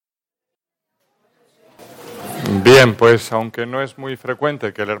Bien, pues aunque no es muy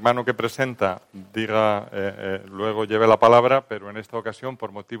frecuente que el hermano que presenta diga, luego lleve la palabra, pero en esta ocasión,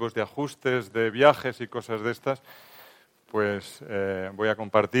 por motivos de ajustes, de viajes y cosas de estas, pues voy a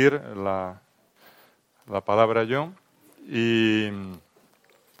compartir la palabra yo y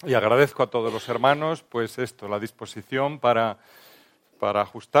agradezco a todos los hermanos, pues esto, la disposición para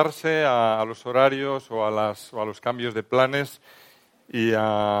ajustarse a los horarios o a los cambios de planes y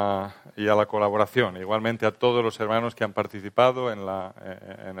a la colaboración. Igualmente a todos los hermanos que han participado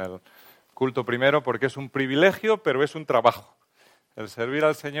en el culto primero, porque es un privilegio, pero es un trabajo. El servir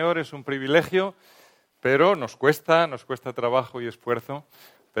al Señor es un privilegio, pero nos cuesta trabajo y esfuerzo,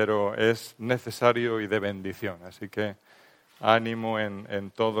 pero es necesario y de bendición. Así que ánimo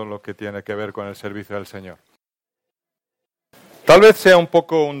en todo lo que tiene que ver con el servicio del Señor. Tal vez sea un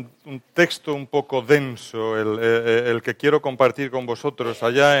texto un poco denso el que quiero compartir con vosotros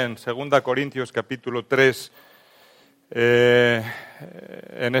allá en 2 Corintios capítulo 3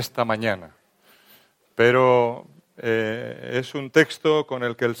 en esta mañana. Pero es un texto con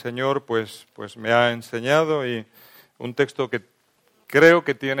el que el Señor pues me ha enseñado y un texto que creo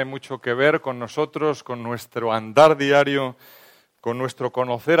que tiene mucho que ver con nosotros, con nuestro andar diario, con nuestro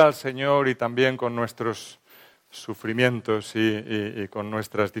conocer al Señor y también con nuestros sufrimientos y con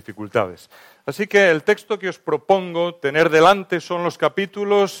nuestras dificultades. Así que el texto que os propongo tener delante son los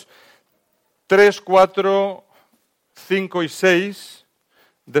capítulos 3, 4, 5 y 6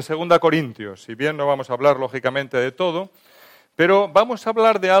 de 2 Corintios. Si bien no vamos a hablar lógicamente de todo, pero vamos a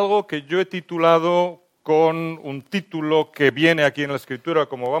hablar de algo que yo he titulado con un título que viene aquí en la Escritura,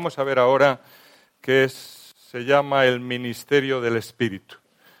 como vamos a ver ahora, que se llama el ministerio del Espíritu.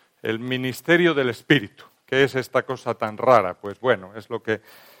 El ministerio del Espíritu. ¿Qué es esta cosa tan rara? Pues bueno, es lo que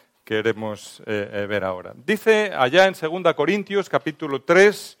queremos ver ahora. Dice allá en 2 Corintios, capítulo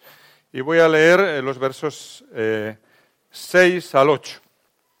 3, y voy a leer los versos 6 al 8.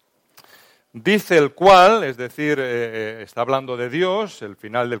 Dice el cual, es decir, está hablando de Dios, el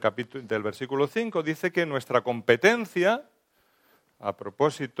final del versículo 5, dice que nuestra competencia, a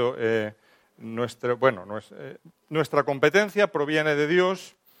propósito, nuestra competencia proviene de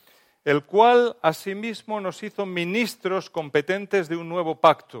Dios, el cual asimismo nos hizo ministros competentes de un nuevo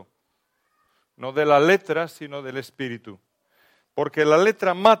pacto, no de la letra, sino del Espíritu. Porque la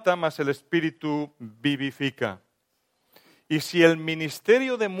letra mata, mas el Espíritu vivifica. Y si el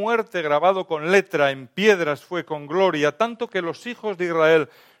ministerio de muerte grabado con letra en piedras fue con gloria, tanto que los hijos de Israel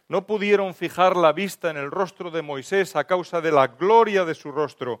no pudieron fijar la vista en el rostro de Moisés a causa de la gloria de su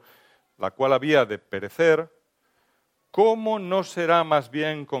rostro, la cual había de perecer, ¿cómo no será más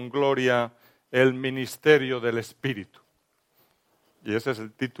bien con gloria el ministerio del Espíritu? Y ese es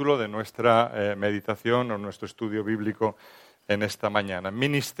el título de nuestra meditación o nuestro estudio bíblico en esta mañana.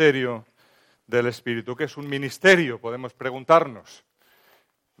 Ministerio del Espíritu. ¿Qué es un ministerio? Podemos preguntarnos.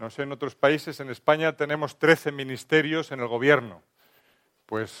 No sé, en otros países, en España, tenemos 13 ministerios en el gobierno.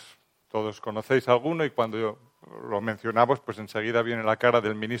 Pues todos conocéis alguno y cuando lo mencionamos, pues enseguida viene la cara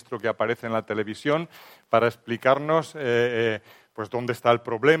del ministro que aparece en la televisión para explicarnos pues dónde está el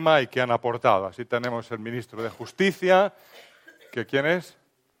problema y qué han aportado. Así tenemos el ministro de Justicia, que ¿quién es?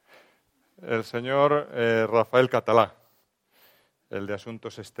 El señor Rafael Catalá. El de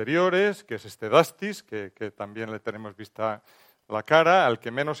Asuntos Exteriores, que es Dastis, que también le tenemos vista la cara. Al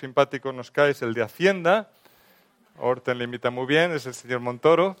que menos simpático nos cae es el de Hacienda. Orten le imita muy bien, es el señor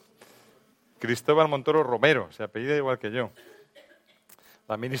Montoro. Cristóbal Montoro Romero, se apellida igual que yo.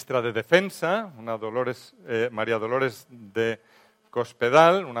 La ministra de Defensa, María Dolores de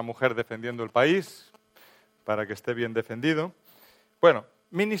Cospedal, una mujer defendiendo el país, para que esté bien defendido. Bueno,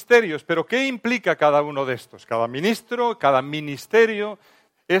 ministerios, pero ¿qué implica cada uno de estos? Cada ministro, cada ministerio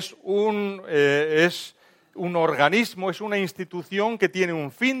es un organismo, es una institución que tiene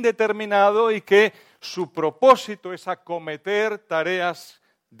un fin determinado y que su propósito es acometer tareas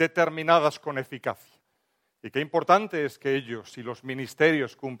determinadas con eficacia. Y qué importante es que ellos y los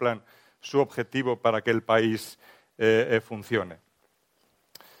ministerios cumplan su objetivo para que el país funcione.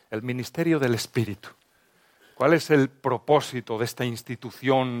 El ministerio del Espíritu. ¿Cuál es el propósito de esta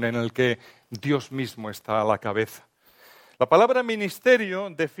institución en el que Dios mismo está a la cabeza? La palabra ministerio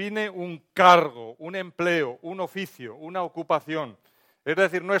define un cargo, un empleo, un oficio, una ocupación. Es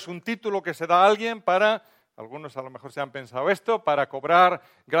decir, no es un título que se da a alguien para, algunos a lo mejor se han pensado esto, para cobrar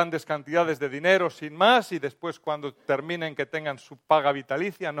grandes cantidades de dinero sin más y después cuando terminen que tengan su paga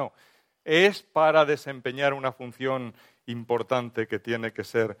vitalicia, no. Es para desempeñar una función importante que tiene que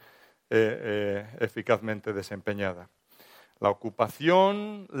ser eficazmente desempeñada. La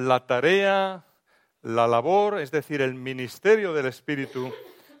ocupación, la tarea, la labor, es decir, el ministerio del Espíritu,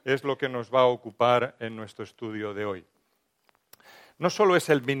 es lo que nos va a ocupar en nuestro estudio de hoy. No solo es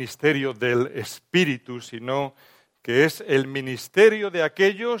el ministerio del Espíritu, sino que es el ministerio de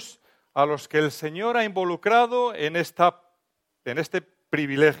aquellos a los que el Señor ha involucrado en este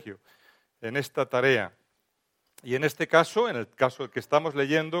privilegio, en esta tarea. Y en este caso, en el caso que estamos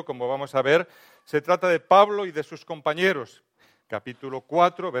leyendo, como vamos a ver, se trata de Pablo y de sus compañeros. Capítulo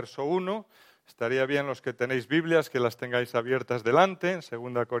 4, verso 1. Estaría bien los que tenéis Biblias que las tengáis abiertas delante,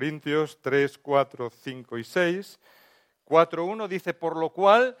 en 2 Corintios 3, 4, 5 y 6. 4.1 dice, por lo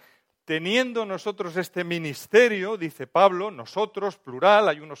cual, teniendo nosotros este ministerio, dice Pablo, nosotros, plural,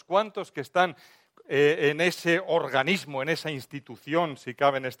 hay unos cuantos que están en ese organismo, en esa institución, si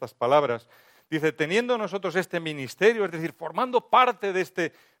caben estas palabras. Dice, teniendo nosotros este ministerio, es decir, formando parte de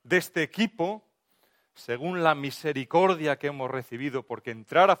este equipo, según la misericordia que hemos recibido, porque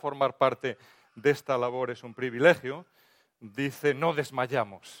entrar a formar parte de esta labor es un privilegio, dice, no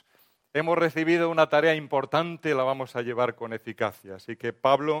desmayamos. Hemos recibido una tarea importante, la vamos a llevar con eficacia. Así que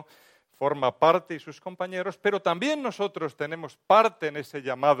Pablo forma parte y sus compañeros, pero también nosotros tenemos parte en ese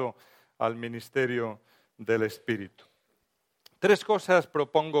llamado al ministerio del Espíritu. 3 cosas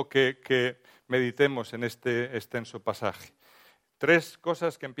propongo que meditemos en este extenso pasaje. 3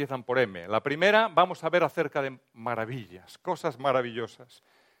 cosas que empiezan por M. La primera, vamos a ver acerca de maravillas, cosas maravillosas,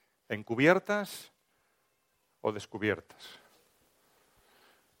 encubiertas o descubiertas.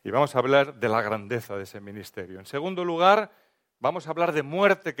 Y vamos a hablar de la grandeza de ese ministerio. En segundo lugar, vamos a hablar de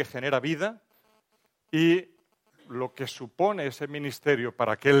muerte que genera vida y lo que supone ese ministerio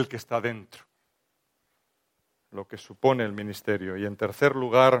para aquel que está dentro. Lo que supone el ministerio. Y en tercer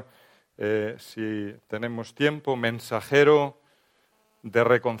lugar, si tenemos tiempo, mensajero de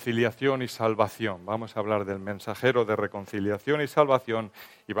reconciliación y salvación. Vamos a hablar del mensajero de reconciliación y salvación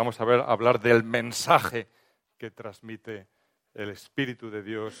y vamos a hablar del mensaje que transmite el Espíritu de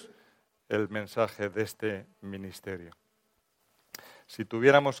Dios, el mensaje de este ministerio. Si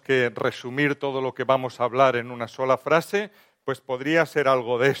tuviéramos que resumir todo lo que vamos a hablar en una sola frase, pues podría ser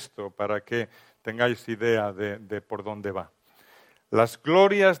algo de esto, para que tengáis idea de por dónde va. Las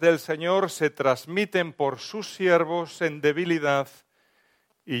glorias del Señor se transmiten por sus siervos en debilidad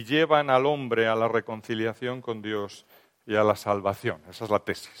y llevan al hombre a la reconciliación con Dios y a la salvación. Esa es la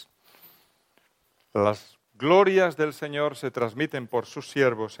tesis. Las glorias del Señor se transmiten por sus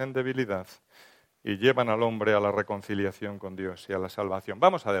siervos en debilidad y llevan al hombre a la reconciliación con Dios y a la salvación.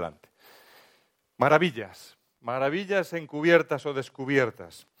 Vamos adelante. Maravillas. Maravillas encubiertas o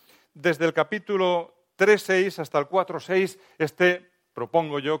descubiertas. Desde el capítulo 3.6 hasta el 4.6,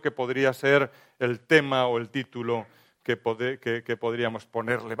 propongo yo que podría ser el tema o el título que podríamos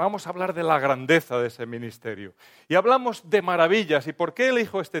ponerle. Vamos a hablar de la grandeza de ese ministerio. Y hablamos de maravillas. ¿Y por qué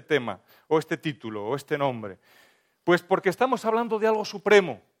elijo este tema, o este título, o este nombre? Pues porque estamos hablando de algo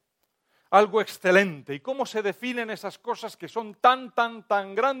supremo, algo excelente. ¿Y cómo se definen esas cosas que son tan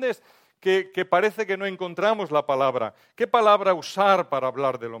grandes que parece que no encontramos la palabra? ¿Qué palabra usar para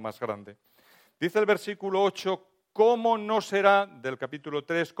hablar de lo más grande? Dice el versículo 8, ¿cómo no será, del capítulo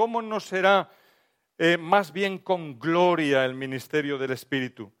 3, cómo no será más bien con gloria el ministerio del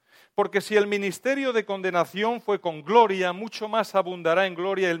Espíritu? Porque si el ministerio de condenación fue con gloria, mucho más abundará en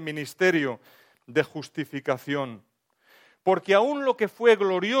gloria el ministerio de justificación. Porque aún lo que fue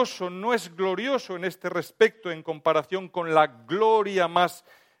glorioso no es glorioso en este respecto en comparación con la gloria más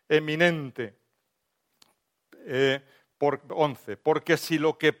eminente. 11. Porque si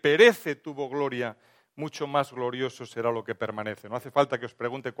lo que perece tuvo gloria, mucho más glorioso será lo que permanece. No hace falta que os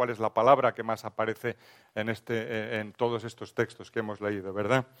pregunte cuál es la palabra que más aparece en todos estos textos que hemos leído,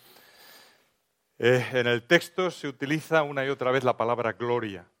 ¿verdad? En el texto se utiliza una y otra vez la palabra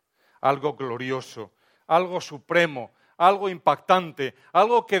gloria. Algo glorioso, algo supremo, algo impactante,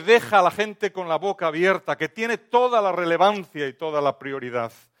 algo que deja a la gente con la boca abierta, que tiene toda la relevancia y toda la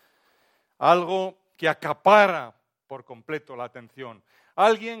prioridad. Algo que acapara por completo la atención.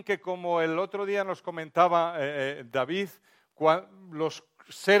 Alguien que, como el otro día nos comentaba David, los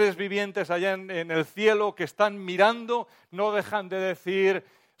seres vivientes allá en el cielo que están mirando no dejan de decir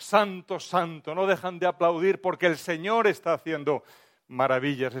santo, santo, no dejan de aplaudir porque el Señor está haciendo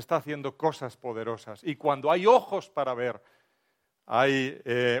maravillas, está haciendo cosas poderosas. Y cuando hay ojos para ver, hay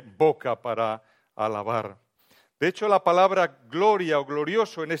boca para alabar. De hecho, la palabra gloria o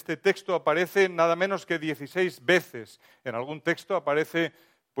glorioso en este texto aparece nada menos que 16 veces. En algún texto aparece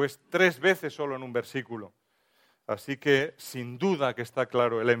 3 veces solo en un versículo. Así que sin duda que está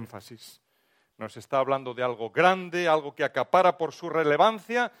claro el énfasis. Nos está hablando de algo grande, algo que acapara por su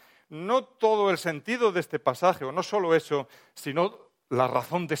relevancia, no todo el sentido de este pasaje, o no solo eso, sino la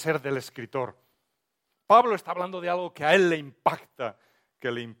razón de ser del escritor. Pablo está hablando de algo que a él le impacta,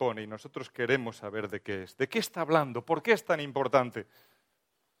 que le impone y nosotros queremos saber de qué es. ¿De qué está hablando? ¿Por qué es tan importante?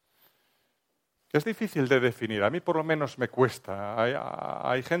 Es difícil de definir, a mí por lo menos me cuesta.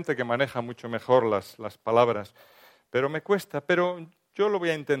 Hay gente que maneja mucho mejor las palabras, pero me cuesta, pero yo lo voy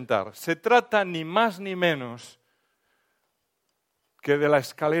a intentar. Se trata ni más ni menos que de la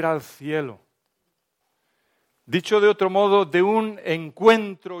escalera al cielo. Dicho de otro modo, de un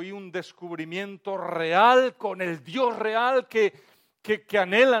encuentro y un descubrimiento real con el Dios real que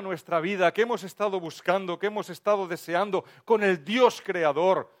anhela nuestra vida, que hemos estado buscando, que hemos estado deseando, con el Dios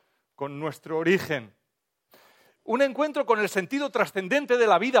creador, con nuestro origen. Un encuentro con el sentido trascendente de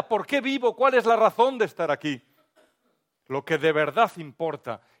la vida. ¿Por qué vivo? ¿Cuál es la razón de estar aquí? Lo que de verdad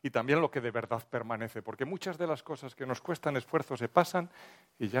importa y también lo que de verdad permanece. Porque muchas de las cosas que nos cuestan esfuerzo se pasan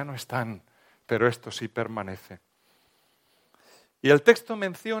y ya no están, pero esto sí permanece. Y el texto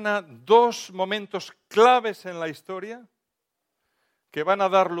menciona dos momentos claves en la historia que van a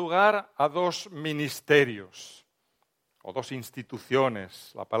dar lugar a dos ministerios o dos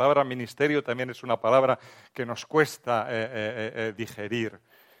instituciones. La palabra ministerio también es una palabra que nos cuesta digerir.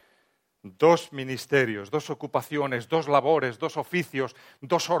 Dos ministerios, dos ocupaciones, dos labores, dos oficios,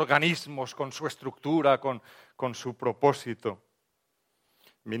 dos organismos con su estructura, con su propósito.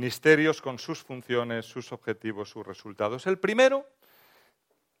 Ministerios con sus funciones, sus objetivos, sus resultados. El primero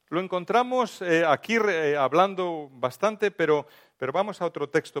lo encontramos aquí hablando bastante, pero vamos a otro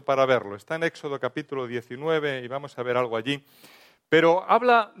texto para verlo. Está en Éxodo capítulo 19 y vamos a ver algo allí. Pero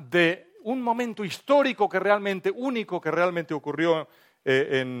habla de un momento histórico único que realmente ocurrió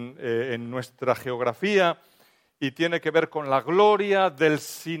en nuestra geografía y tiene que ver con la gloria del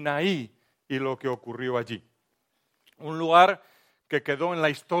Sinaí y lo que ocurrió allí. Un lugar que quedó en la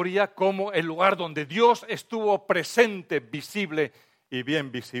historia como el lugar donde Dios estuvo presente, visible y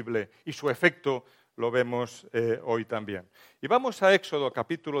bien visible, y su efecto lo vemos hoy también. Y vamos a Éxodo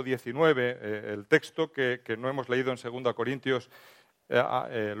capítulo 19, el texto que no hemos leído en 2 Corintios,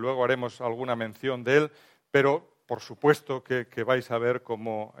 luego haremos alguna mención de él, pero por supuesto que vais a ver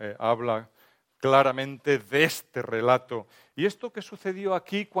cómo habla claramente de este relato. Y esto que sucedió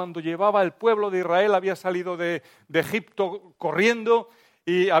aquí cuando llevaba el pueblo de Israel, había salido de Egipto corriendo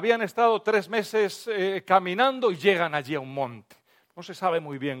y habían estado 3 meses caminando y llegan allí a un monte. No se sabe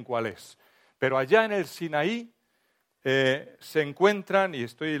muy bien cuál es, pero allá en el Sinaí se encuentran, y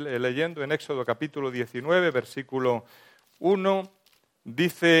estoy leyendo en Éxodo capítulo 19, versículo 1,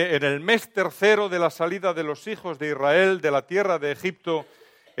 dice: en el mes 3 de la salida de los hijos de Israel de la tierra de Egipto,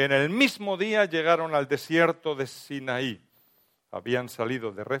 en el mismo día llegaron al desierto de Sinaí. Habían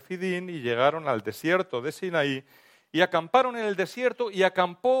salido de Refidín y llegaron al desierto de Sinaí y acamparon en el desierto y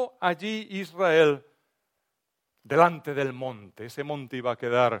acampó allí Israel delante del monte. Ese monte iba a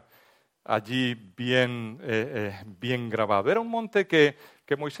quedar allí bien grabado. Era un monte que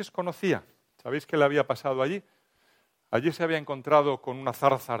Moisés conocía. ¿Sabéis qué le había pasado allí? Allí se había encontrado con una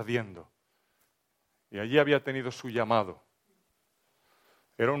zarza ardiendo y allí había tenido su llamado.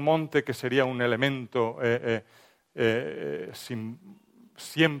 Era un monte que sería un elemento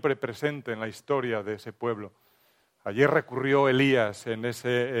siempre presente en la historia de ese pueblo. Allí recurrió Elías en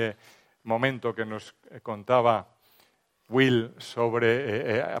ese momento que nos contaba Will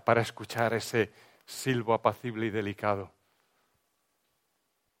para escuchar ese silbo apacible y delicado.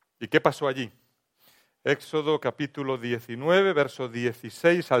 ¿Y qué pasó allí? Éxodo capítulo 19, versos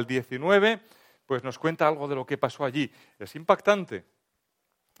 16 al 19, pues nos cuenta algo de lo que pasó allí. Es impactante.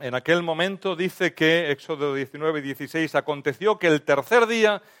 En aquel momento dice que, Éxodo 19 y 16, aconteció que el 3er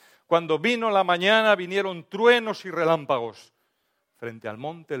día, cuando vino la mañana, vinieron truenos y relámpagos frente al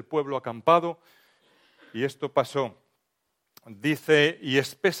monte, el pueblo acampado, y esto pasó. Dice, y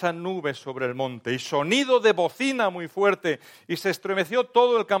espesa nube sobre el monte, y sonido de bocina muy fuerte, y se estremeció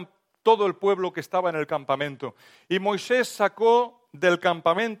todo el pueblo que estaba en el campamento. Y Moisés sacó del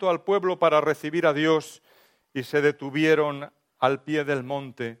campamento al pueblo para recibir a Dios, y se detuvieron al pie del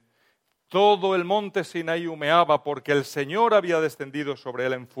monte. Todo el monte Sinaí humeaba, porque el Señor había descendido sobre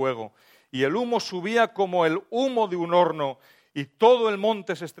él en fuego, y el humo subía como el humo de un horno, y todo el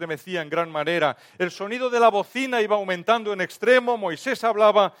monte se estremecía en gran manera. El sonido de la bocina iba aumentando en extremo, Moisés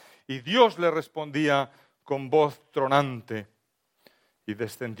hablaba, y Dios le respondía con voz tronante. Y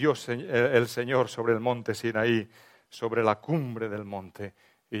descendió el Señor sobre el monte Sinaí, sobre la cumbre del monte,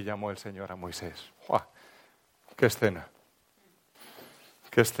 y llamó el Señor a Moisés. ¡Uah! ¡Qué escena!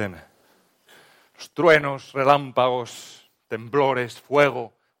 ¡Qué escena! Los truenos, relámpagos, temblores,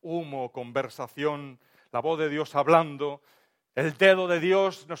 fuego, humo, conversación, la voz de Dios hablando, el dedo de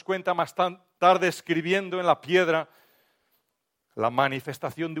Dios, nos cuenta más tarde, escribiendo en la piedra, la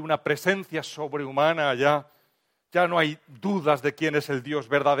manifestación de una presencia sobrehumana allá. Ya no hay dudas de quién es el Dios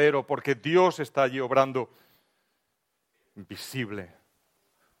verdadero, porque Dios está allí obrando, visible,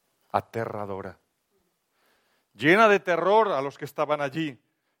 aterradora. Llena de terror a los que estaban allí.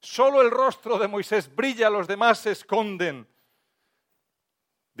 Solo el rostro de Moisés brilla, los demás se esconden.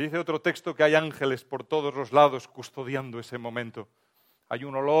 Dice otro texto que hay ángeles por todos los lados custodiando ese momento. Hay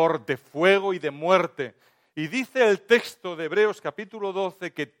un olor de fuego y de muerte. Y dice el texto de Hebreos capítulo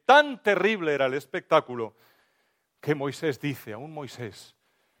 12 que tan terrible era el espectáculo que Moisés dice, aún Moisés,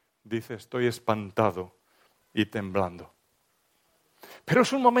 dice, estoy espantado y temblando. Pero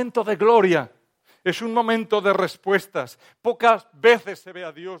es un momento de gloria, es un momento de respuestas. Pocas veces se ve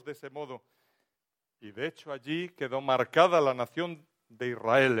a Dios de ese modo. Y de hecho allí quedó marcada la nación de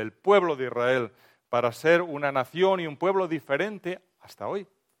Israel, el pueblo de Israel, para ser una nación y un pueblo diferente hasta hoy.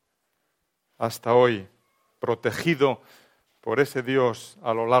 Hasta hoy, protegido por ese Dios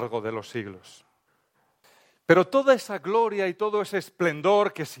a lo largo de los siglos. Pero toda esa gloria y todo ese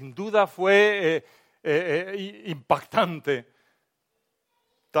esplendor, que sin duda fue impactante,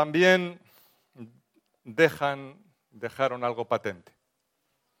 también dejaron algo patente.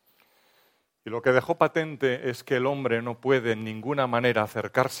 Y lo que dejó patente es que el hombre no puede en ninguna manera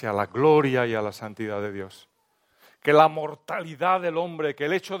acercarse a la gloria y a la santidad de Dios. Que la mortalidad del hombre, que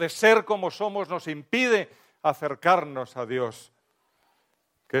el hecho de ser como somos nos impide acercarnos a Dios.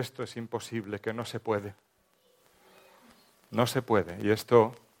 Que esto es imposible, que no se puede. No se puede, y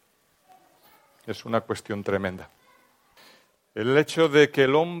esto es una cuestión tremenda. El hecho de que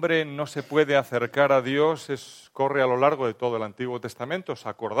el hombre no se puede acercar a Dios corre a lo largo de todo el Antiguo Testamento. ¿Os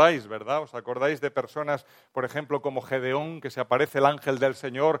acordáis, verdad? ¿Os acordáis de personas, por ejemplo, como Gedeón, que se aparece el ángel del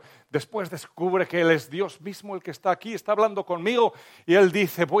Señor, después descubre que Él es Dios mismo el que está aquí, está hablando conmigo, y él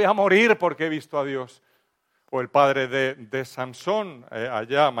dice, voy a morir porque he visto a Dios? O el padre de Sansón,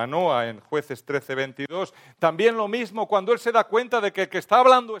 allá, Manoa, en Jueces 13:22. También lo mismo, cuando él se da cuenta de que el que está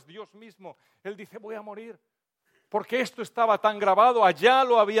hablando es Dios mismo, él dice, voy a morir. Porque esto estaba tan grabado, allá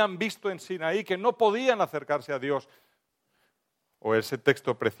lo habían visto en Sinaí, que no podían acercarse a Dios. O ese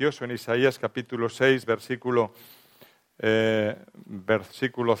texto precioso en Isaías capítulo 6, versículo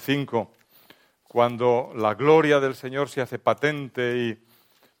 5, cuando la gloria del Señor se hace patente y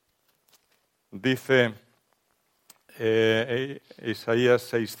dice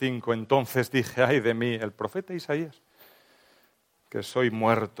Isaías 6:5, entonces dije, ay de mí, el profeta Isaías, que soy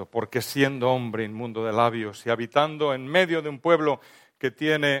muerto, porque siendo hombre inmundo de labios y habitando en medio de un pueblo que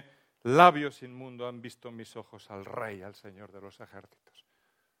tiene labios inmundos, han visto mis ojos al Rey, al Señor de los ejércitos.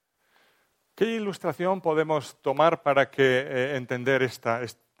 ¿Qué ilustración podemos tomar para entender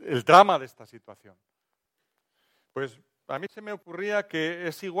el drama de esta situación? Pues a mí se me ocurría que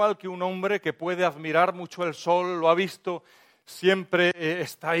es igual que un hombre que puede admirar mucho el sol, lo ha visto, siempre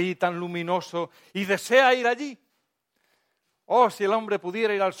está ahí tan luminoso y desea ir allí. Oh, si el hombre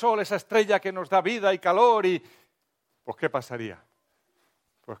pudiera ir al sol, esa estrella que nos da vida y calor, pues ¿qué pasaría?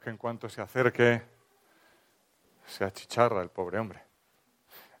 Pues que en cuanto se acerque, se achicharra el pobre hombre.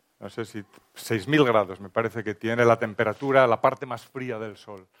 No sé si 6.000 grados me parece que tiene la temperatura, la parte más fría del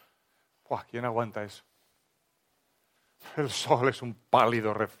sol. ¡Buah! ¿Quién aguanta eso? El sol es un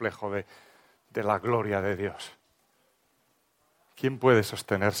pálido reflejo de la gloria de Dios. ¿Quién puede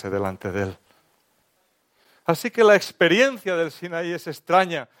sostenerse delante de él? Así que la experiencia del Sinaí es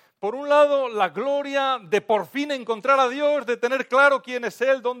extraña. Por un lado, la gloria de por fin encontrar a Dios, de tener claro quién es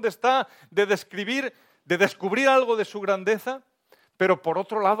Él, dónde está, de descubrir algo de su grandeza, pero por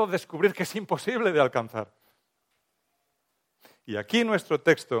otro lado, descubrir que es imposible de alcanzar. Y aquí nuestro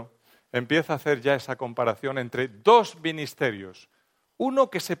texto empieza a hacer ya esa comparación entre dos ministerios. Uno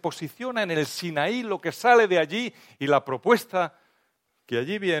que se posiciona en el Sinaí, lo que sale de allí, y la propuesta que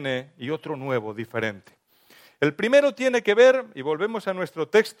allí viene, y otro nuevo, diferente. El primero tiene que ver, y volvemos a nuestro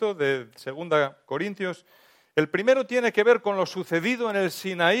texto de 2 Corintios, el primero tiene que ver con lo sucedido en el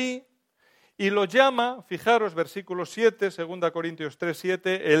Sinaí y lo llama, fijaros, versículo 7, 2 Corintios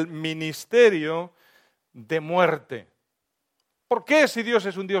 3:7, el ministerio de muerte. ¿Por qué si Dios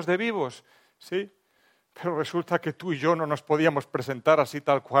es un Dios de vivos? Sí, pero resulta que tú y yo no nos podíamos presentar así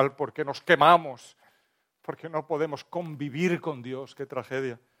tal cual porque nos quemamos, porque no podemos convivir con Dios. ¡Qué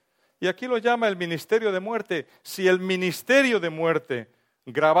tragedia! Y aquí lo llama el ministerio de muerte. Si el ministerio de muerte,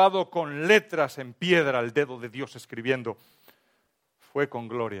 grabado con letras en piedra, el dedo de Dios escribiendo, fue con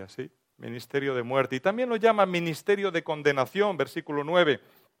gloria, ¿sí? Ministerio de muerte. Y también lo llama ministerio de condenación, versículo 9.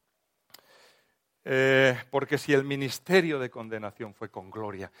 Porque si el ministerio de condenación fue con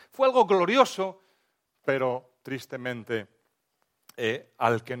gloria, fue algo glorioso, pero tristemente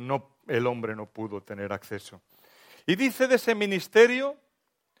al que el hombre no pudo tener acceso. Y dice de ese ministerio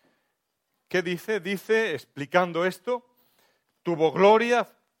 ¿qué dice? Dice, explicando esto, tuvo gloria,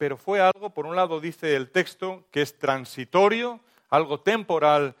 pero fue algo, por un lado dice el texto, que es transitorio, algo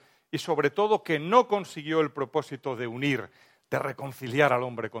temporal, y sobre todo que no consiguió el propósito de unir, de reconciliar al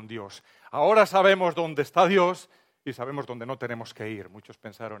hombre con Dios. Ahora sabemos dónde está Dios y sabemos dónde no tenemos que ir. Muchos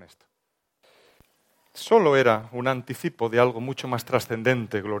pensaron esto. Solo era un anticipo de algo mucho más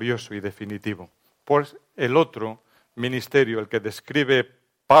trascendente, glorioso y definitivo. Pues el otro ministerio, el que describe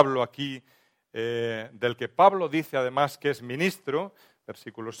Pablo aquí, del que Pablo dice además que es ministro,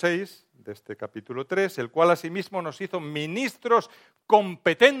 versículo 6 de este capítulo 3, el cual asimismo nos hizo ministros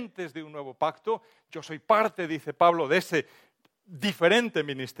competentes de un nuevo pacto. Yo soy parte, dice Pablo, de ese diferente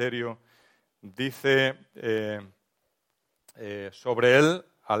ministerio. Dice sobre él,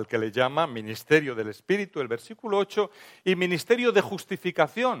 al que le llama ministerio del Espíritu, el versículo 8, y ministerio de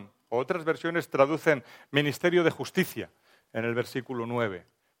justificación. Otras versiones traducen ministerio de justicia en el versículo 9.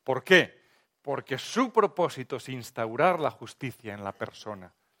 ¿Por qué? Porque su propósito es instaurar la justicia en la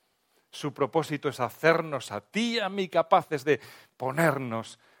persona. Su propósito es hacernos a ti y a mí capaces de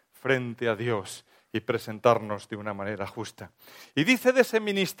ponernos frente a Dios y presentarnos de una manera justa. Y dice de ese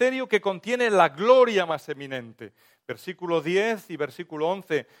ministerio que contiene la gloria más eminente. Versículo 10 y versículo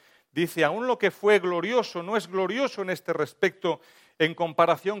 11 dice, aún lo que fue glorioso no es glorioso en este respecto en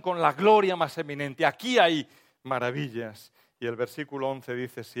comparación con la gloria más eminente. Aquí hay maravillas. Y el versículo 11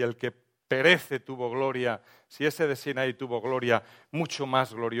 dice, si el que perece tuvo gloria, si ese de Sinaí tuvo gloria, mucho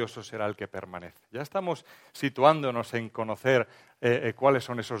más glorioso será el que permanece. Ya estamos situándonos en conocer cuáles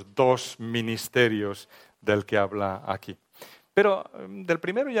son esos dos ministerios del que habla aquí. Pero del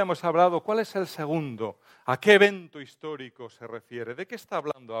primero ya hemos hablado. ¿Cuál es el segundo? ¿A qué evento histórico se refiere? ¿De qué está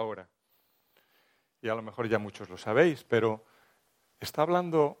hablando ahora? Y a lo mejor ya muchos lo sabéis, pero está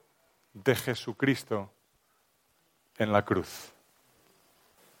hablando de Jesucristo en la cruz.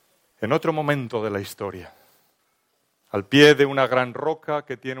 En otro momento de la historia, al pie de una gran roca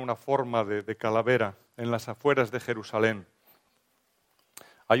que tiene una forma de calavera en las afueras de Jerusalén,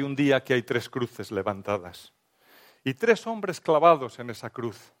 hay un día que hay 3 cruces levantadas y 3 hombres clavados en esa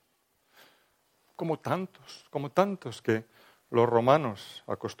cruz, como tantos que los romanos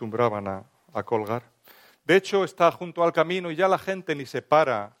acostumbraban a colgar. De hecho, está junto al camino y ya la gente ni se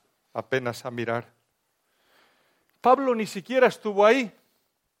para apenas a mirar. Pablo ni siquiera estuvo ahí.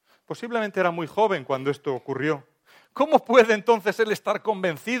 Posiblemente era muy joven cuando esto ocurrió. ¿Cómo puede entonces él estar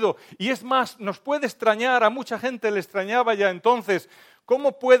convencido? Y es más, nos puede extrañar, a mucha gente le extrañaba ya entonces.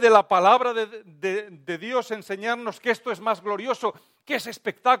 ¿Cómo puede la palabra de Dios enseñarnos que esto es más glorioso que ese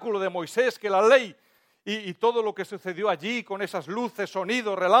espectáculo de Moisés, que la ley y todo lo que sucedió allí con esas luces,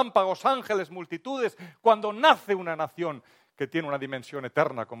 sonidos, relámpagos, ángeles, multitudes, cuando nace una nación que tiene una dimensión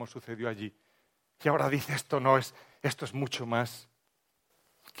eterna como sucedió allí? Y ahora dice, esto es mucho más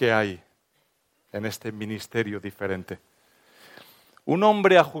que hay en este ministerio diferente. Un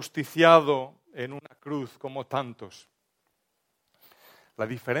hombre ajusticiado en una cruz como tantos. La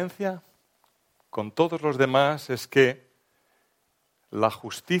diferencia con todos los demás es que la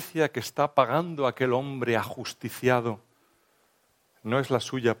justicia que está pagando aquel hombre ajusticiado no es la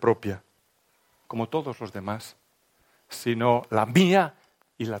suya propia, como todos los demás, sino la mía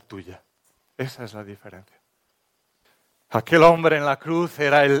y la tuya. Esa es la diferencia. Aquel hombre en la cruz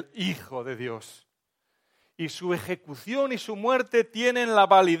era el Hijo de Dios. Y su ejecución y su muerte tienen la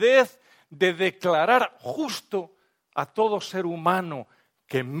validez de declarar justo a todo ser humano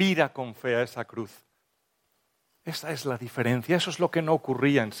que mira con fe a esa cruz. Esa es la diferencia. Eso es lo que no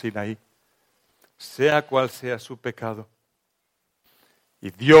ocurría en Sinaí, sea cual sea su pecado.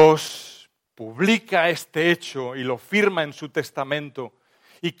 Y Dios publica este hecho y lo firma en su testamento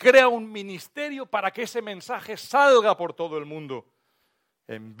y crea un ministerio para que ese mensaje salga por todo el mundo.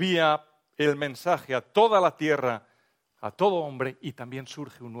 Envía el mensaje a toda la tierra, a todo hombre, y también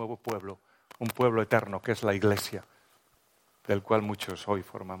surge un nuevo pueblo, un pueblo eterno, que es la Iglesia, del cual muchos hoy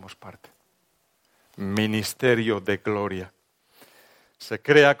formamos parte. Ministerio de gloria. Se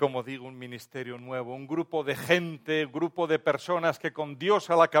crea, como digo, un ministerio nuevo, un grupo de gente, un grupo de personas que con Dios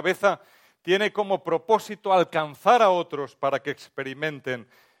a la cabeza tiene como propósito alcanzar a otros para que experimenten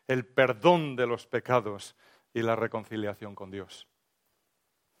el perdón de los pecados y la reconciliación con Dios.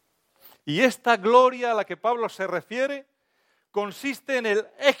 Y esta gloria a la que Pablo se refiere consiste en el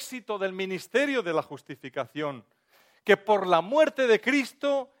éxito del ministerio de la justificación, que por la muerte de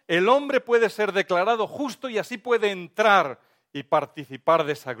Cristo el hombre puede ser declarado justo y así puede entrar y participar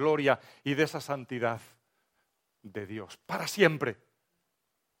de esa gloria y de esa santidad de Dios para siempre.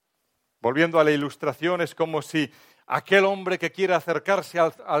 Volviendo a la ilustración, es como si aquel hombre que quiere acercarse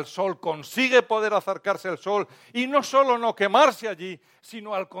al sol consigue poder acercarse al sol y no solo no quemarse allí,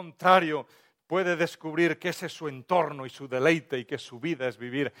 sino al contrario, puede descubrir que ese es su entorno y su deleite y que su vida es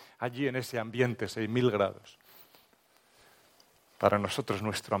vivir allí en ese ambiente 6.000 grados. Para nosotros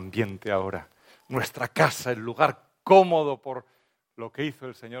nuestro ambiente ahora, nuestra casa, el lugar cómodo por lo que hizo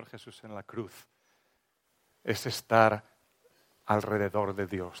el Señor Jesús en la cruz, es estar alrededor de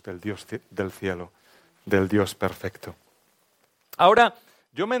Dios, del Dios del cielo, del Dios perfecto. Ahora,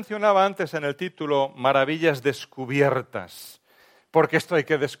 yo mencionaba antes en el título maravillas descubiertas, porque esto hay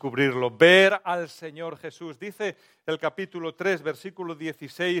que descubrirlo, ver al Señor Jesús. Dice el capítulo 3, versículo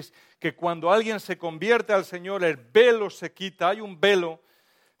 16, que cuando alguien se convierte al Señor, el velo se quita, hay un velo,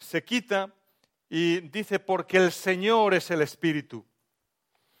 se quita, y dice, porque el Señor es el Espíritu.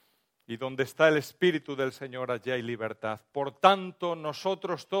 Y donde está el Espíritu del Señor, allí hay libertad. Por tanto,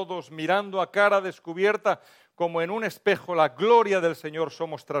 nosotros todos, mirando a cara descubierta, como en un espejo, la gloria del Señor,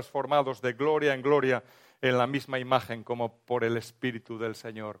 somos transformados de gloria en gloria en la misma imagen, como por el Espíritu del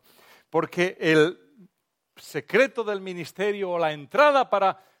Señor. Porque el secreto del ministerio o la entrada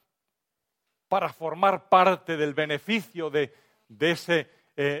para formar parte del beneficio de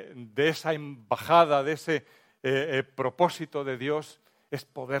esa embajada, de ese propósito de Dios, es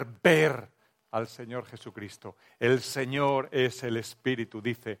poder ver al Señor Jesucristo. El Señor es el Espíritu,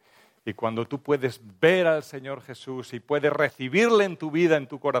 dice. Y cuando tú puedes ver al Señor Jesús y puedes recibirle en tu vida, en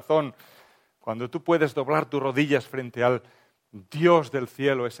tu corazón, cuando tú puedes doblar tus rodillas frente al Dios del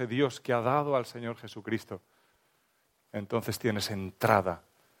cielo, ese Dios que ha dado al Señor Jesucristo, entonces tienes entrada.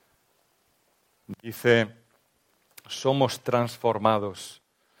 Dice, somos transformados.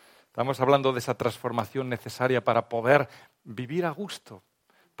 Estamos hablando de esa transformación necesaria para poder vivir a gusto,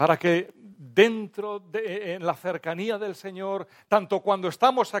 para que en la cercanía del Señor, tanto cuando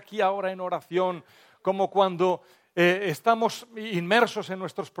estamos aquí ahora en oración, como cuando estamos inmersos en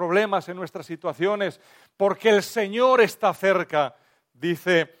nuestros problemas, en nuestras situaciones, porque el Señor está cerca,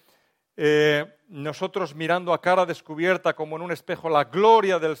 dice, nosotros mirando a cara descubierta como en un espejo la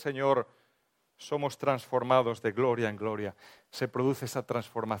gloria del Señor, somos transformados de gloria en gloria. Se produce esa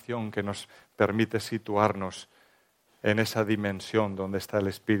transformación que nos permite situarnos en esa dimensión donde está el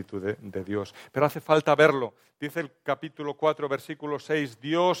Espíritu de Dios. Pero hace falta verlo. Dice el capítulo 4, versículo 6,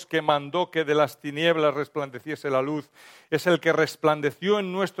 Dios que mandó que de las tinieblas resplandeciese la luz, es el que resplandeció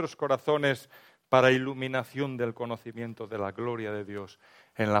en nuestros corazones para iluminación del conocimiento de la gloria de Dios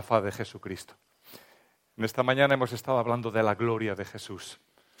en la faz de Jesucristo. En esta mañana hemos estado hablando de la gloria de Jesús.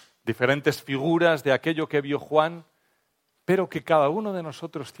 Diferentes figuras de aquello que vio Juan, pero que cada uno de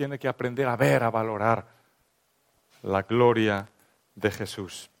nosotros tiene que aprender a ver, a valorar la gloria de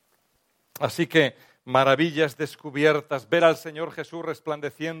Jesús. Así que maravillas descubiertas, ver al Señor Jesús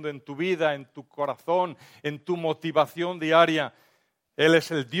resplandeciendo en tu vida, en tu corazón, en tu motivación diaria. Él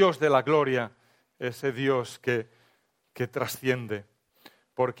es el Dios de la gloria, ese Dios que trasciende.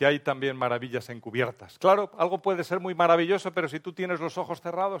 Porque hay también maravillas encubiertas. Claro, algo puede ser muy maravilloso, pero si tú tienes los ojos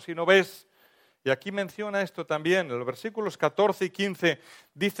cerrados y no ves. Y aquí menciona esto también, en los versículos 14 y 15,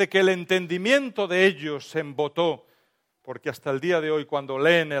 dice que el entendimiento de ellos se embotó, porque hasta el día de hoy, cuando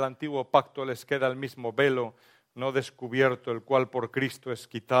leen el antiguo pacto, les queda el mismo velo no descubierto, el cual por Cristo es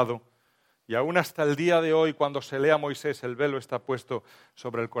quitado. Y aún hasta el día de hoy, cuando se lee a Moisés, el velo está puesto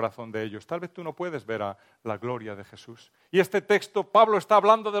sobre el corazón de ellos. Tal vez tú no puedes ver a la gloria de Jesús. Y este texto, Pablo está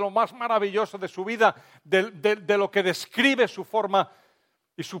hablando de lo más maravilloso de su vida, de lo que describe su forma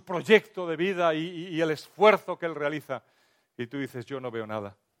y su proyecto de vida y el esfuerzo que él realiza. Y tú dices, yo no veo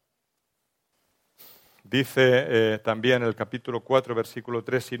nada. Dice también el capítulo 4, versículo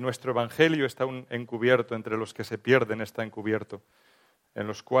 3, si nuestro evangelio está encubierto, entre los que se pierden está encubierto, en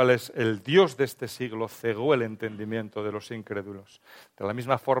los cuales el Dios de este siglo cegó el entendimiento de los incrédulos. De la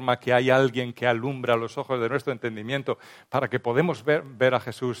misma forma que hay alguien que alumbra los ojos de nuestro entendimiento para que podamos ver a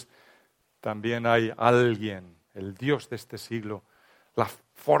Jesús, también hay alguien, el Dios de este siglo, la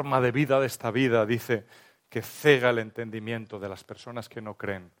forma de vida de esta vida, dice, que cega el entendimiento de las personas que no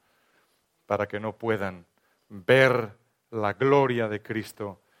creen, para que no puedan ver la gloria de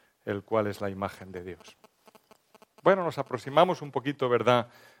Cristo, el cual es la imagen de Dios. Bueno, nos aproximamos un poquito, ¿verdad?,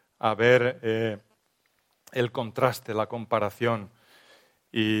 a ver el contraste, la comparación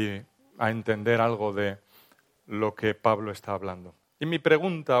y a entender algo de lo que Pablo está hablando. Y mi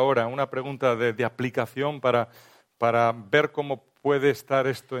pregunta ahora, una pregunta de aplicación para ver cómo puede estar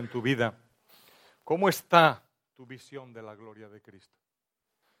esto en tu vida. ¿Cómo está tu visión de la gloria de Cristo?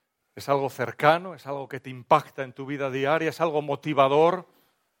 ¿Es algo cercano? ¿Es algo que te impacta en tu vida diaria? ¿Es algo motivador?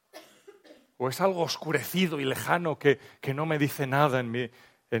 ¿O es algo oscurecido y lejano que no me dice nada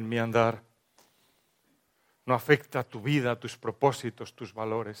en mi andar? No afecta a tu vida, a tus propósitos, tus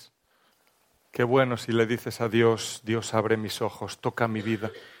valores. Qué bueno si le dices a Dios, Dios abre mis ojos, toca mi vida.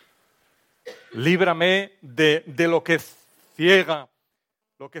 Líbrame de lo que ciega.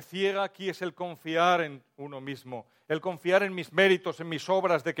 Lo que ciega aquí es el confiar en uno mismo, el confiar en mis méritos, en mis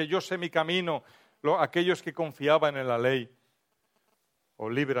obras, de que yo sé mi camino, aquellos que confiaban en la ley. O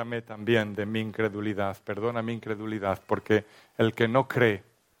líbrame también de mi incredulidad, perdona mi incredulidad, porque el que no cree,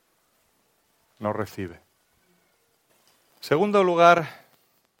 no recibe. Segundo lugar,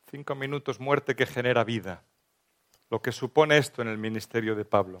 5 minutos, muerte que genera vida. Lo que supone esto en el ministerio de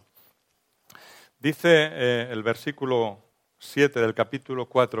Pablo. Dice el versículo 7 del capítulo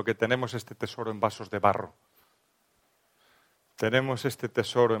 4 que tenemos este tesoro en vasos de barro. Tenemos este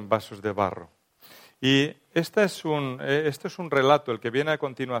tesoro en vasos de barro. Y esto es un relato, el que viene a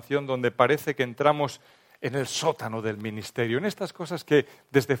continuación, donde parece que entramos en el sótano del ministerio, en estas cosas que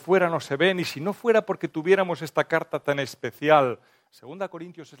desde fuera no se ven, y si no fuera porque tuviéramos esta carta tan especial, 2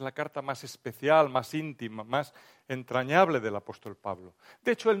 Corintios es la carta más especial, más íntima, más entrañable del apóstol Pablo.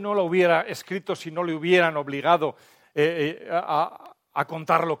 De hecho, él no lo hubiera escrito si no le hubieran obligado a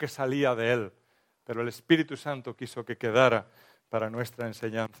contar lo que salía de él, pero el Espíritu Santo quiso que quedara para nuestra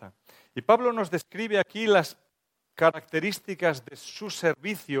enseñanza. Y Pablo nos describe aquí las características de su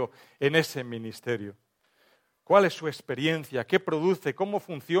servicio en ese ministerio. ¿Cuál es su experiencia? ¿Qué produce? ¿Cómo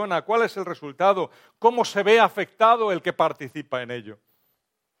funciona? ¿Cuál es el resultado? ¿Cómo se ve afectado el que participa en ello?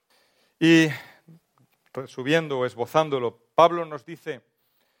 Y resumiendo o esbozándolo, Pablo nos dice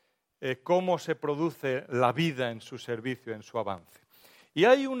cómo se produce la vida en su servicio, en su avance. Y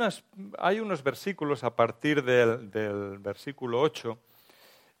hay unos versículos a partir del versículo 8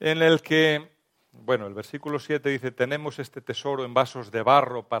 en el que, el versículo 7 dice: tenemos este tesoro en vasos de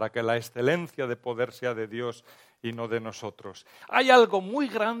barro para que la excelencia de poder sea de Dios y no de nosotros. Hay algo muy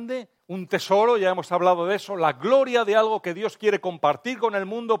grande, un tesoro, ya hemos hablado de eso, la gloria de algo que Dios quiere compartir con el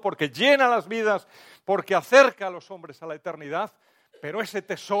mundo porque llena las vidas, porque acerca a los hombres a la eternidad, pero ese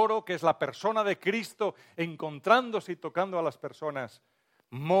tesoro que es la persona de Cristo encontrándose y tocando a las personas,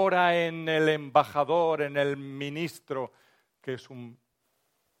 mora en el embajador, en el ministro, que es un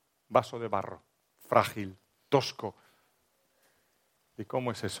vaso de barro, frágil, tosco. ¿Y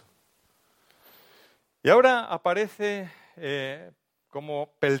cómo es eso? Y ahora aparece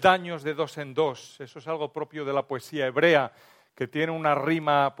como peldaños de dos en dos. Eso es algo propio de la poesía hebrea, que tiene una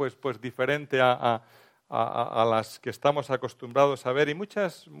rima pues diferente a las que estamos acostumbrados a ver. Y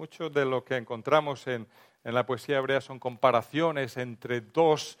mucho de lo que encontramos en la poesía hebrea son comparaciones entre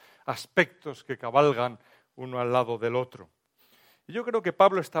dos aspectos que cabalgan uno al lado del otro. Y yo creo que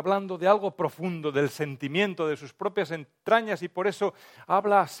Pablo está hablando de algo profundo, del sentimiento, de sus propias entrañas, y por eso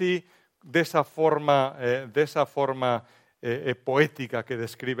habla así, de esa forma poética que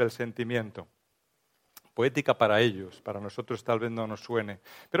describe el sentimiento. Poética para ellos, para nosotros tal vez no nos suene.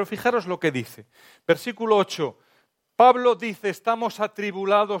 Pero fijaros lo que dice. Versículo 8. Pablo dice: estamos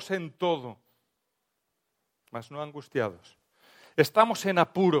atribulados en todo, mas no angustiados. Estamos en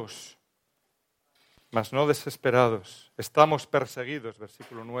apuros, mas no desesperados. Estamos perseguidos,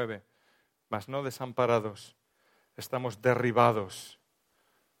 versículo 9, mas no desamparados. Estamos derribados,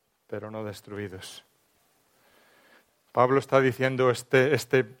 pero no destruidos. Pablo está diciendo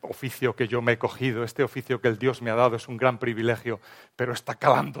este oficio que yo me he cogido, este oficio que el Dios me ha dado es un gran privilegio, pero está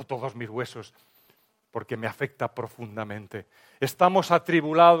calando todos mis huesos porque me afecta profundamente. Estamos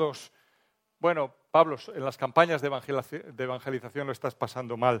atribulados. Bueno, Pablo, en las campañas de evangelización lo estás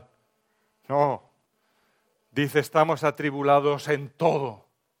pasando mal. No, dice: estamos atribulados en todo.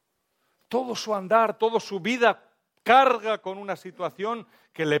 Todo su andar, toda su vida carga con una situación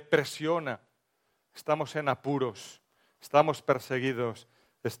que le presiona. Estamos en apuros. Estamos perseguidos,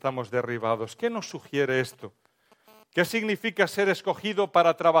 estamos derribados. ¿Qué nos sugiere esto? ¿Qué significa ser escogido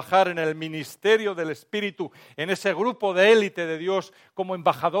para trabajar en el ministerio del Espíritu, en ese grupo de élite de Dios, como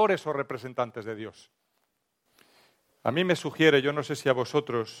embajadores o representantes de Dios? A mí me sugiere, yo no sé si a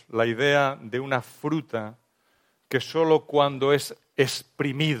vosotros, la idea de una fruta que solo cuando es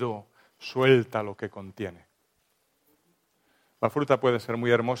exprimido suelta lo que contiene. La fruta puede ser muy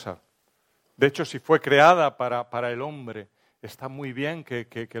hermosa. De hecho, si fue creada para el hombre, está muy bien que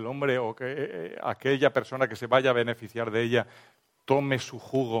el hombre o que aquella persona que se vaya a beneficiar de ella tome su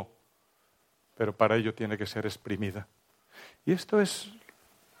jugo, pero para ello tiene que ser exprimida. Y esto es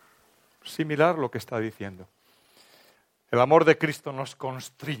similar a lo que está diciendo. El amor de Cristo nos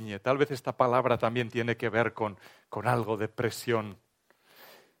constriñe. Tal vez esta palabra también tiene que ver con algo de presión.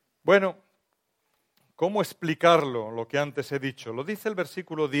 Bueno, ¿cómo explicarlo, lo que antes he dicho? Lo dice el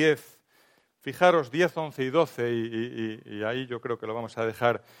versículo 10. Fijaros, 10, 11 y 12, y ahí yo creo que lo vamos a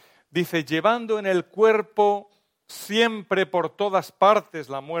dejar. Dice: llevando en el cuerpo siempre por todas partes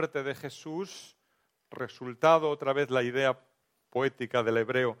la muerte de Jesús, resultado otra vez la idea poética del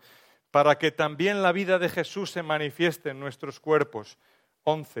hebreo, para que también la vida de Jesús se manifieste en nuestros cuerpos.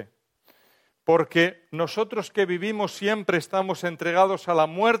 11. Porque nosotros que vivimos siempre estamos entregados a la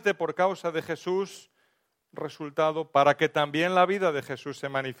muerte por causa de Jesús, resultado para que también la vida de Jesús se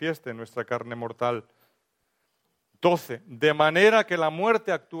manifieste en nuestra carne mortal. 12. De manera que la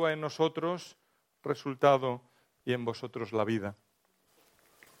muerte actúa en nosotros, resultado, y en vosotros la vida.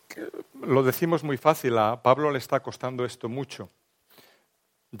 Lo decimos muy fácil, a Pablo le está costando esto mucho.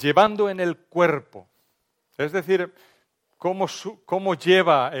 Llevando en el cuerpo, es decir, cómo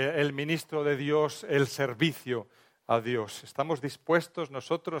lleva el ministro de Dios el servicio a Dios. ¿Estamos dispuestos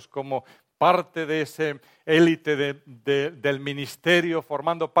nosotros como parte de ese élite del ministerio,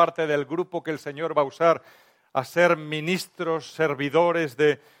 formando parte del grupo que el Señor va a usar a ser ministros, servidores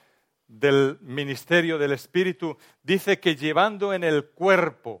del ministerio del Espíritu? Dice que llevando en el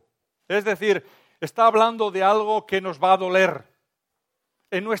cuerpo, es decir, está hablando de algo que nos va a doler.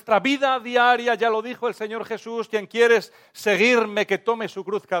 En nuestra vida diaria, ya lo dijo el Señor Jesús, quien quieres seguirme, que tome su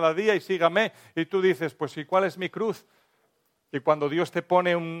cruz cada día y sígame. Y tú dices, pues ¿y cuál es mi cruz? Y cuando Dios te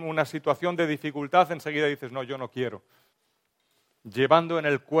pone una situación de dificultad, enseguida dices, no, yo no quiero. Llevando en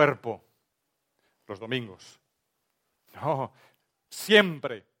el cuerpo los domingos. No,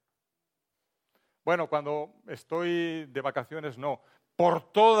 siempre. Bueno, cuando estoy de vacaciones, no.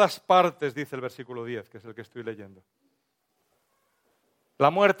 Por todas partes, dice el versículo 10, que es el que estoy leyendo. La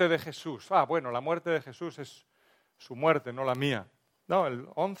muerte de Jesús. Bueno, la muerte de Jesús es su muerte, no la mía. No, el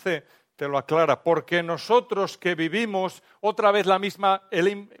 11 te lo aclara. Porque nosotros que vivimos, otra vez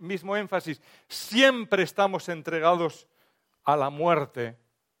el mismo énfasis, siempre estamos entregados a la muerte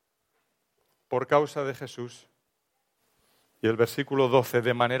por causa de Jesús. Y el versículo 12,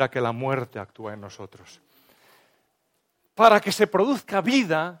 de manera que la muerte actúa en nosotros. Para que se produzca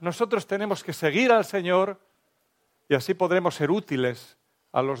vida, nosotros tenemos que seguir al Señor y así podremos ser útiles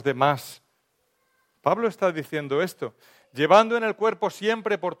a los demás. Pablo está diciendo esto, llevando en el cuerpo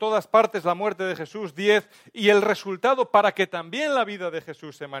siempre por todas partes la muerte de Jesús, 10, y el resultado para que también la vida de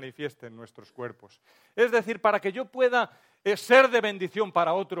Jesús se manifieste en nuestros cuerpos. Es decir, para que yo pueda ser de bendición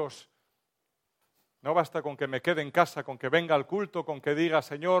para otros. No basta con que me quede en casa, con que venga al culto, con que diga,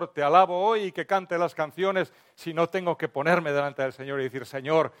 Señor, te alabo hoy y que cante las canciones, si no tengo que ponerme delante del Señor y decir,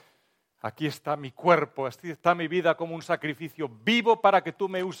 Señor, aquí está mi cuerpo, aquí está mi vida como un sacrificio vivo para que tú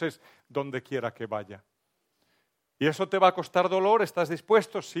me uses donde quiera que vaya. ¿Y eso te va a costar dolor? ¿Estás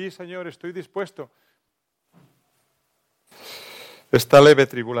dispuesto? Sí, Señor, estoy dispuesto. Esta leve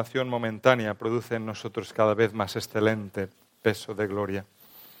tribulación momentánea produce en nosotros cada vez más excelente peso de gloria.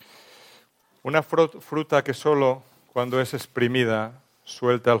 Una fruta que solo cuando es exprimida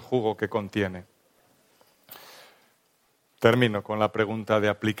suelta el jugo que contiene. Termino con la pregunta de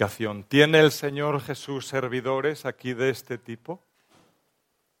aplicación. ¿Tiene el Señor Jesús servidores aquí de este tipo?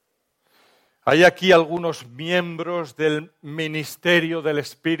 ¿Hay aquí algunos miembros del ministerio del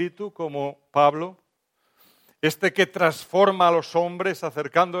Espíritu, como Pablo? Este que transforma a los hombres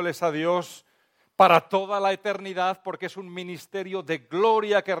acercándoles a Dios para toda la eternidad, porque es un ministerio de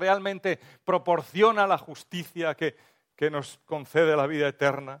gloria que realmente proporciona la justicia que nos concede la vida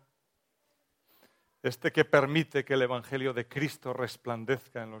eterna. Este que permite que el Evangelio de Cristo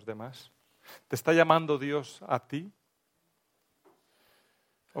resplandezca en los demás. ¿Te está llamando Dios a ti?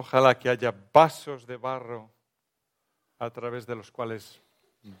 Ojalá que haya vasos de barro a través de los cuales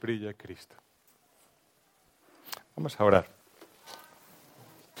brille Cristo. Vamos a orar.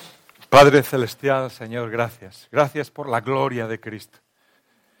 Padre Celestial, Señor, gracias. Gracias por la gloria de Cristo.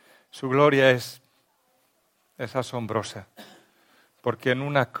 Su gloria es asombrosa, porque en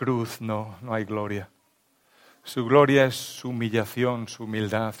una cruz no hay gloria. Su gloria es su humillación, su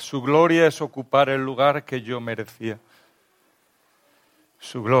humildad. Su gloria es ocupar el lugar que yo merecía.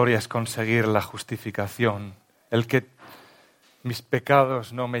 Su gloria es conseguir la justificación, el que mis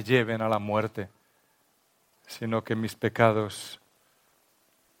pecados no me lleven a la muerte, sino que mis pecados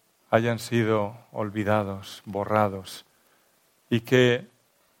hayan sido olvidados, borrados, y que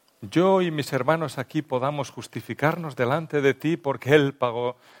yo y mis hermanos aquí podamos justificarnos delante de ti porque Él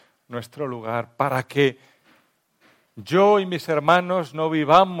pagó nuestro lugar, para que yo y mis hermanos no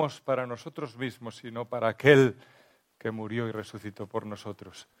vivamos para nosotros mismos, sino para aquel que murió y resucitó por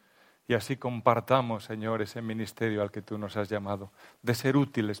nosotros. Y así compartamos, Señor, ese ministerio al que tú nos has llamado, de ser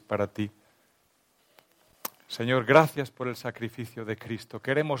útiles para ti. Señor, gracias por el sacrificio de Cristo.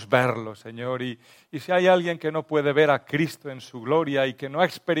 Queremos verlo, Señor. Y si hay alguien que no puede ver a Cristo en su gloria y que no ha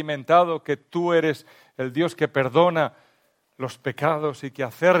experimentado que tú eres el Dios que perdona los pecados y que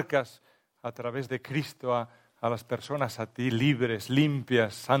acercas a través de Cristo a las personas a ti, libres,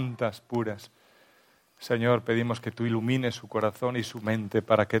 limpias, santas, puras. Señor, pedimos que tú ilumines su corazón y su mente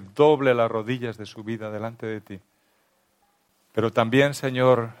para que doble las rodillas de su vida delante de ti. Pero también,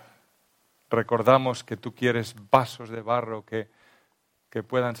 Señor, recordamos que tú quieres vasos de barro que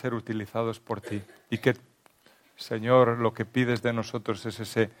puedan ser utilizados por ti. Y que, Señor, lo que pides de nosotros es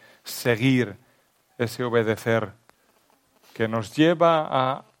ese seguir, ese obedecer, que nos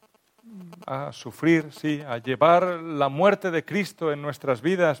lleva a sufrir, sí, a llevar la muerte de Cristo en nuestras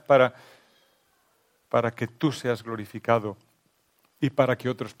vidas para que tú seas glorificado y para que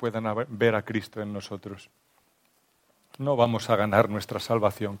otros puedan ver a Cristo en nosotros. No vamos a ganar nuestra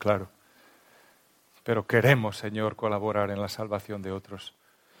salvación, claro, pero queremos, Señor, colaborar en la salvación de otros.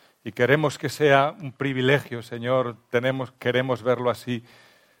 Y queremos que sea un privilegio, Señor, queremos verlo así,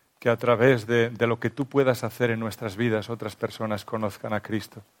 que a través de lo que tú puedas hacer en nuestras vidas otras personas conozcan a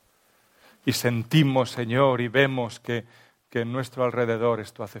Cristo. Y sentimos, Señor, y vemos que en nuestro alrededor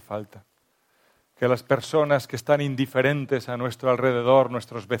esto hace falta. Que las personas que están indiferentes a nuestro alrededor,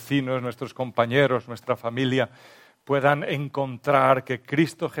 nuestros vecinos, nuestros compañeros, nuestra familia, puedan encontrar que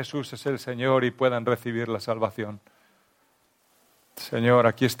Cristo Jesús es el Señor y puedan recibir la salvación. Señor,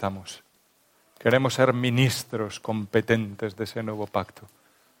 aquí estamos. Queremos ser ministros competentes de ese nuevo pacto.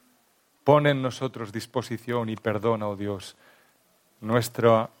 Pon en nosotros disposición y perdona, oh Dios,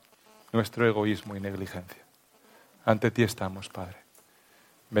 nuestro egoísmo y negligencia. Ante ti estamos, Padre.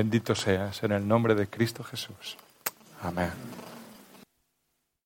 Bendito seas en el nombre de Cristo Jesús. Amén.